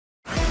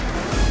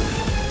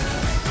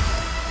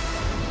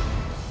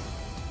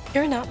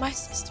You're not my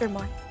sister,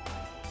 Maya.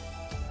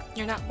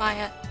 You're not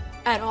Maya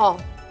at all.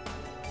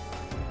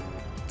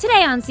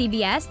 Today on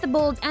CBS, The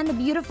Bold and the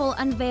Beautiful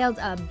unveiled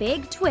a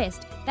big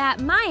twist that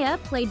Maya,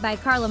 played by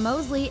Karla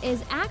Mosley,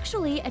 is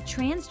actually a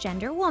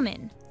transgender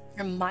woman.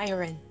 You're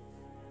Myron.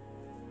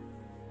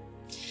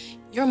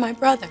 You're my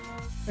brother.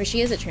 Where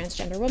she is a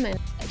transgender woman.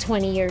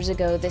 20 years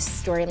ago, this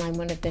storyline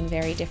would have been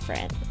very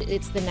different.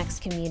 It's the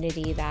next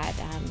community that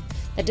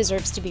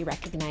deserves to be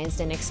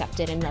recognized and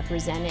accepted and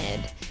represented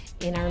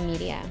in our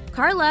media.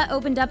 Karla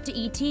opened up to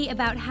ET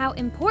about how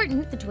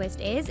important the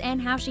twist is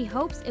and how she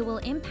hopes it will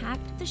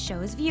impact the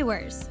show's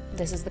viewers.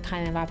 This is the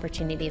kind of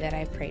opportunity that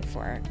I've prayed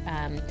for,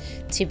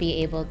 to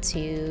be able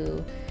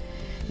to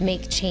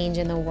make change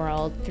in the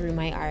world through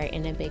my art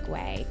in a big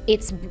way.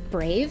 It's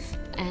brave,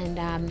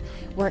 and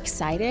we're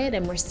excited,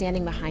 and we're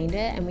standing behind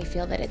it, and we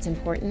feel that it's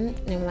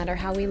important no matter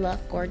how we look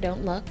or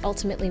don't look.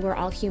 Ultimately, we're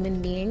all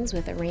human beings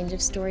with a range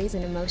of stories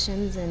and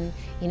emotions, and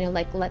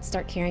let's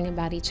start caring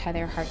about each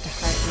other heart to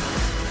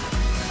heart.